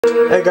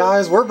Hey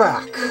guys, we're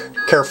back.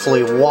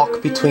 Carefully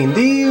walk between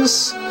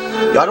these.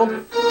 I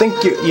don't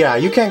think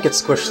you can't get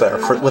squished there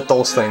with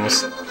those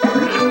things.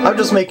 I'm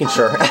just making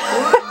sure.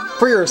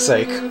 For your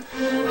sake.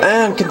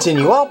 And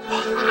continue up.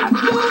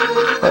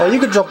 You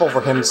could jump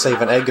over him to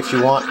save an egg if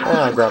you want.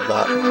 I'll grab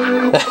that.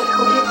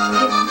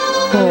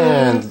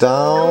 And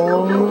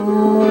down.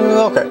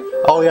 Okay.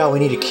 Oh yeah, we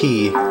need a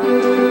key.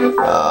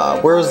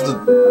 Where's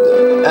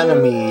the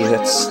enemy?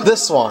 It's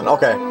this one.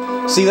 Okay.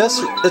 See this?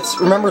 It's,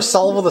 remember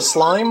Salva the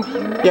Slime?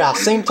 Yeah,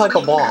 same type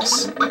of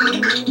boss.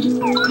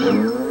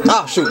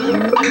 Ah, shoot.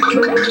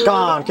 Come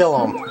on,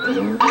 kill him.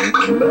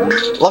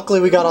 Luckily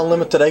we got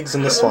unlimited eggs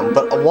in this one,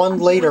 but one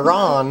later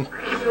on,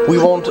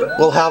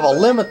 we'll have a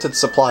limited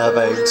supply of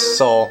eggs,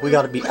 so we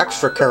gotta be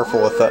extra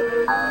careful with it.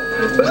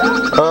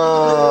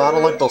 I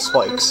don't like those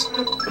spikes.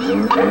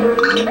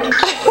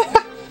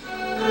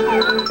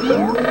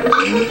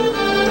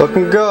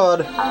 Looking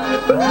good.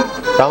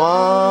 Come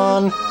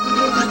on.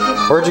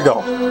 Where'd you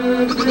go?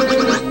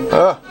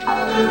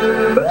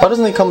 Why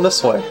doesn't he come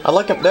this way? I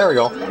like him. There we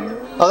go.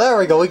 Oh, there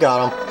we go. We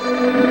got him.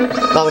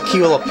 Now the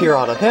key will appear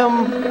out of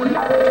him.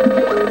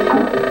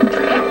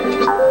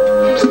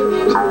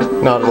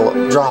 Now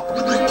it'll drop.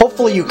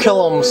 Hopefully you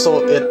kill him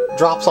so it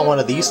drops on one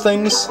of these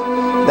things,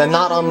 and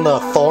not on the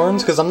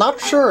thorns, because I'm not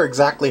sure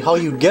exactly how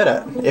you'd get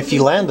it if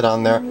you landed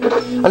on there.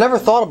 I never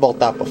thought about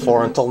that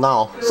before until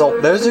now. So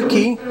there's your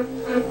key.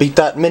 Beat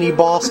that mini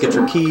boss, get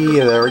your key,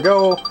 there we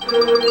go.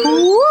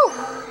 Woo!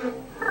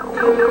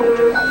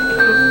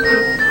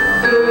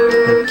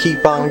 And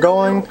keep on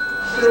going.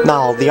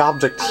 Now the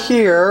object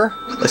here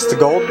is to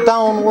go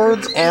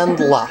downwards and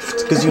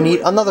left, because you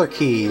need another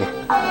key.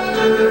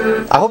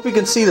 I hope you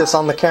can see this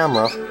on the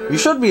camera. You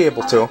should be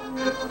able to.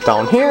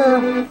 Down here,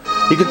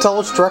 you can tell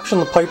which direction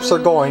the pipes are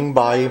going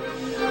by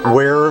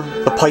where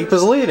the pipe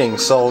is leading.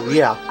 So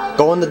yeah,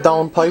 go in the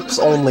down pipes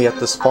only at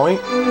this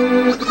point.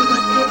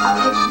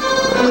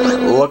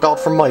 Look out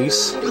for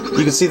mice.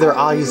 You can see their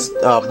eyes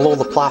below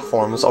the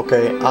platforms.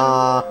 Okay,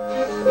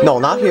 no,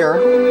 not here.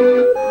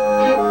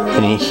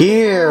 And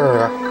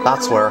here,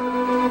 that's where.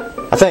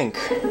 I think.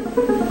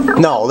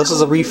 No, this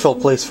is a refill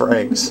place for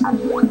eggs.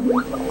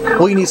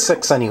 We need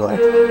 6 anyway.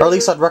 Or at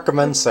least I'd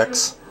recommend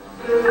 6.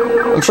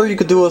 I'm sure you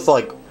could do with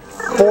like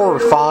 4 or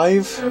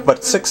 5,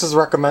 but 6 is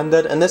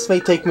recommended, and this may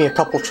take me a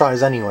couple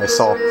tries anyway,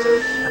 so.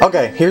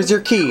 Okay, here's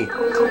your key.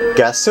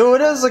 Guess who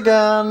it is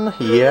again?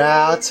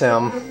 Yeah, it's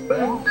him.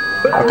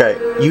 Okay,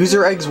 use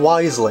your eggs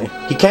wisely.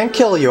 He can't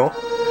kill you,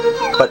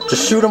 but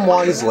just shoot them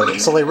wisely,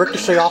 so they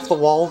ricochet off the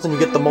walls and you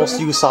get the most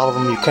use out of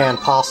them you can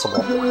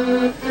possible.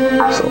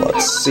 So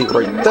let's see,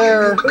 right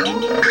there.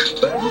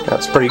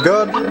 That's pretty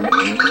good.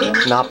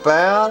 Not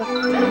bad.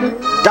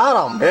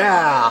 Got him!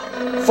 Yeah!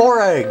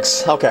 4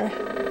 eggs. Okay.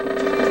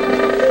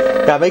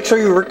 Yeah, make sure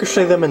you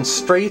ricochet them in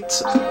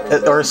straight,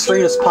 or as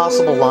straight as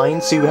possible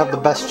lines, so you have the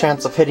best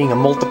chance of hitting them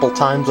multiple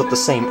times with the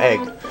same egg.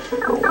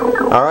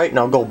 Alright,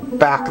 now go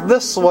back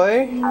this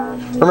way.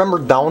 Remember,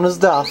 down is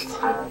death.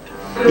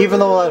 Even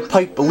though that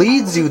pipe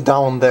leads you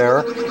down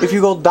there, if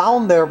you go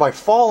down there by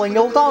falling,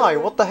 you'll die.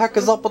 What the heck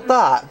is up with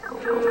that?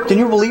 Can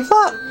you believe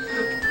that?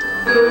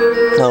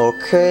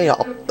 Okay,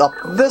 up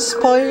this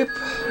pipe.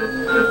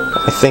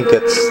 I think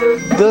it's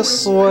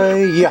this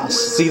way. Yes,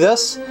 see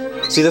this?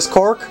 See this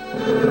cork?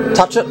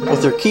 Touch it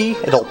with your key,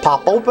 it'll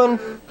pop open.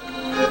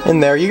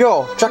 And there you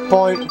go.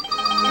 Checkpoint.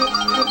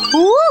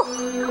 Woo!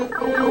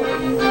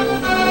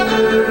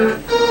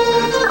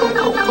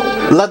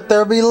 Let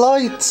there be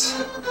light!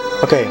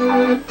 Okay,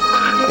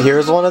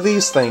 here's one of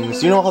these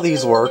things. You know how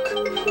these work.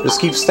 Just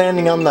keep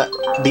standing on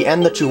the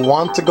end that you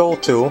want to go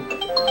to,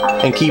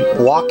 and keep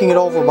walking it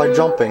over by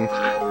jumping.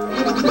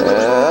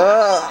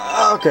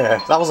 Okay,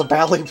 that was a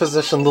badly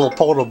positioned little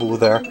potoboo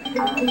there.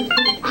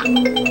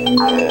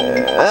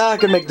 I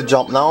can make the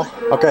jump now.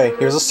 Okay,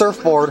 here's a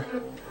surfboard.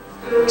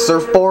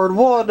 Surfboard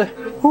wood.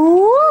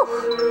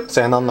 Woo!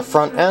 Stand on the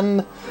front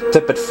end,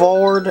 tip it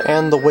forward,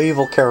 and the wave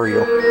will carry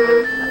you.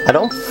 I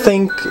don't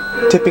think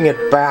tipping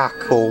it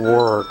back will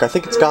work. I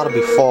think it's got to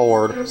be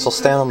forward. So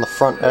stand on the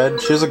front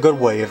edge. Here's a good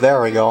wave.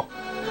 There we go.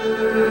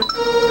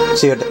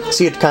 See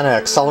it kind of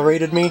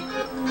accelerated me?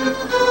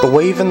 The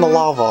wave in the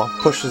lava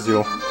pushes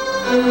you.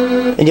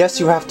 And yes,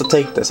 you have to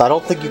take this. I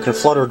don't think you can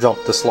flutter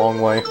jump this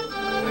long way.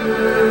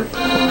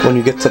 When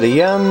you get to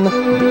the end,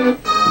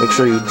 make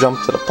sure you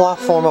jump to the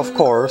platform, of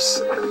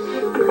course.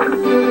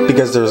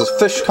 Because there's a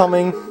fish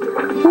coming.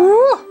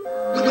 Woo!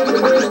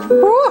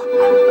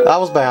 Woo! That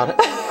was bad.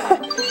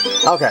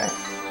 Okay.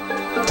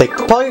 Take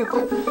the pipe.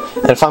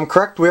 And if I'm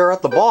correct, we are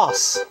at the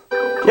boss.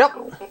 Yep.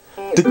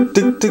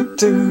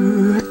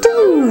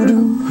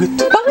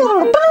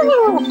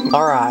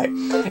 Alright.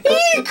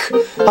 Eek!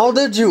 How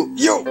did you?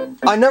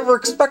 I never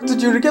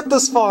expected you to get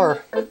this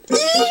far.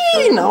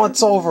 Eek! Now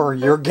it's over.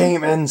 Your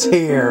game ends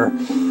here.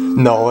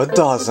 No, it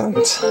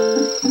doesn't.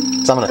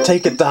 So I'm gonna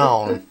take it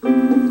down.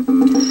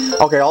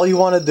 Okay, all you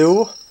want to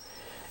do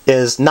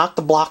is knock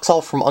the blocks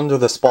out from under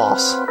this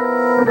boss.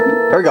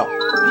 There we go.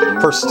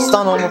 First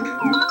stun him,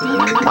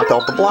 knock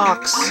out the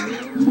blocks,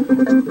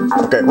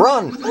 Okay,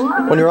 run!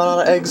 When you run out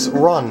of eggs,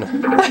 run.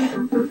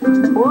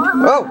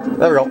 Oh,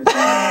 there we go.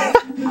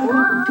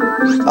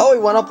 Oh, he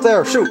went up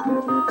there. Shoot.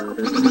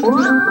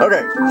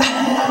 Okay.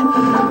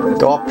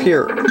 Go up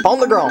here. On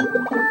the ground.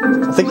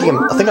 I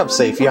think I'm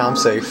safe. Yeah, I'm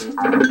safe.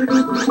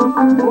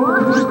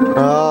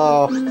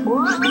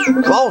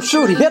 Oh,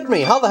 shoot, he hit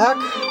me. How the heck?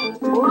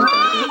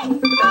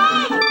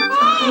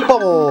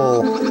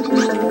 Bubble.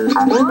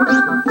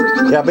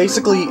 Yeah,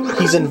 basically,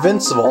 he's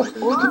invincible,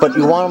 but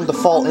you want him to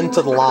fall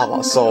into the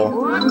lava, so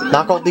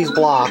knock out these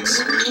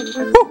blocks.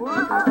 Woo!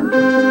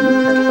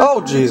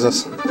 Oh,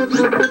 Jesus.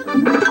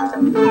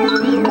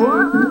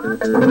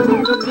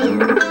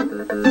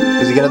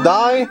 Is he gonna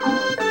die?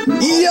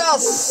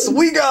 Yes!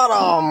 We got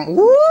him!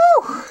 Woo!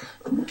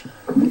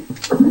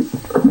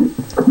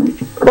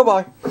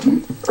 Bye-bye.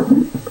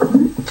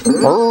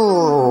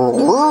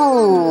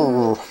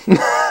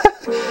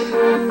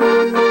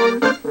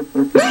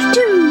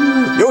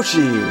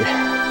 Yoshi!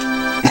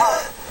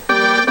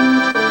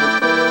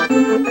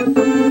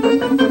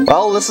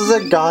 Well, this is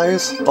it,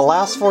 guys. The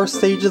last 4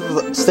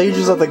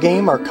 stages of the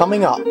game are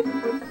coming up.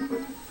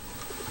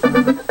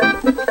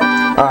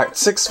 Alright,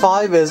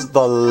 6-5 is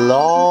the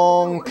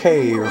long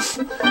cave.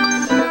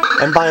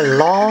 And by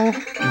long,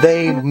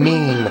 they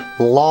mean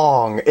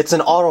long. It's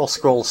an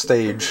auto-scroll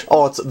stage.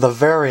 Oh, it's the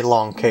very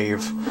long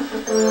cave.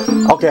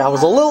 Okay, I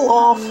was a little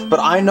off, but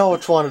I know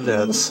which one it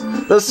is.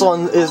 This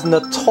one is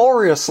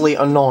notoriously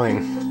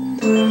annoying.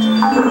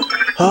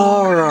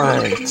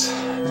 Alright.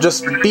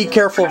 Just be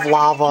careful of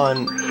lava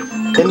and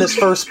in this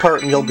first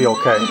part and you'll be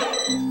okay.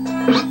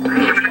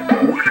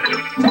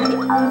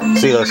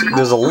 See,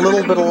 there's a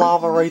little bit of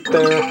lava right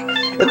there.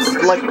 It's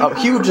like a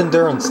huge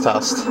endurance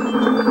test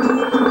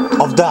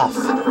of death.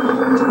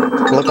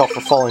 Look out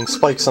for falling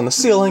spikes on the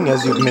ceiling,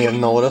 as you may have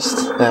noticed.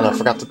 And I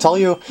forgot to tell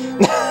you.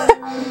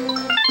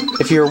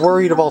 If you're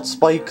worried about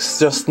spikes,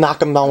 just knock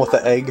them down with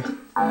the egg.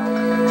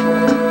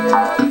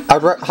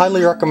 I'd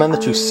highly recommend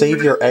that you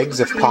save your eggs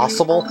if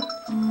possible.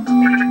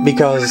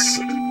 Because,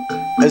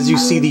 as you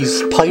see,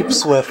 these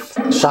pipes with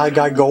Shy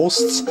Guy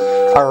ghosts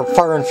are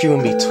far and few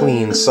in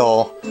between,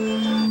 so...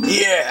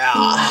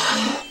 yeah!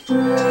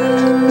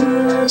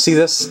 See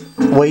this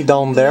way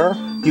down there?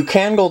 You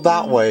can go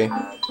that way,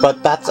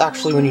 but that's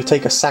actually when you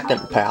take a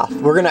second path.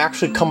 We're gonna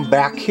actually come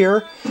back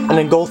here, and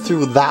then go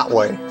through that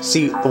way.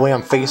 See the way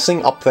I'm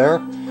facing, up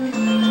there?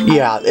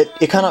 Yeah,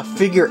 it kind of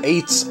figure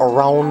 8s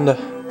around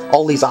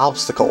all these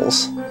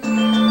obstacles.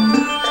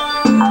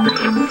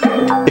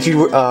 If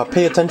you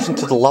pay attention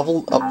to the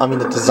level,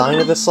 the design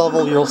of this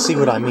level, you'll see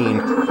what I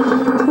mean.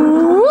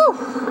 Woo!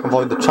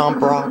 Avoid the Chomp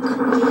Rock.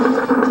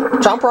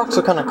 Chomp Rocks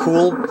are kind of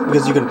cool,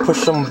 because you can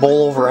push them,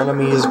 bowl over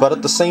enemies, but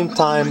at the same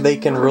time, they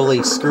can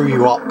really screw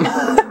you up.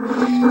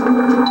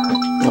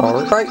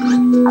 Alright.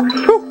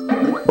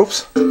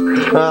 Oops.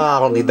 I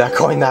don't need that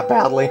coin that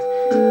badly.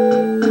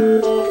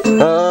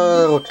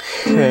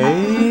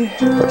 Okay.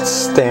 Let's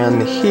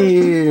stand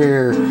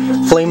here.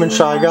 Flamin'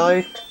 Shy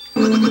Guy.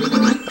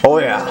 Oh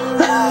yeah.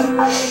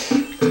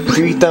 If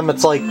you eat them,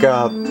 it's like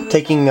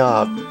taking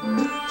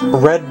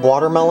red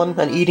watermelon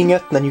and eating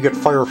it, and then you get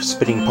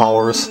fire-spitting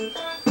powers.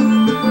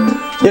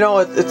 You know,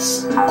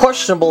 it's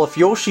questionable if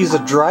Yoshi's a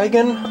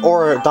dragon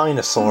or a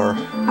dinosaur.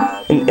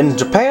 In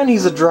Japan,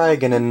 he's a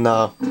dragon, in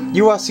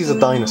US, he's a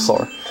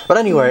dinosaur. But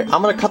anyway,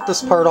 I'm gonna cut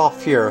this part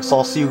off here, so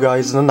I'll see you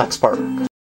guys in the next part.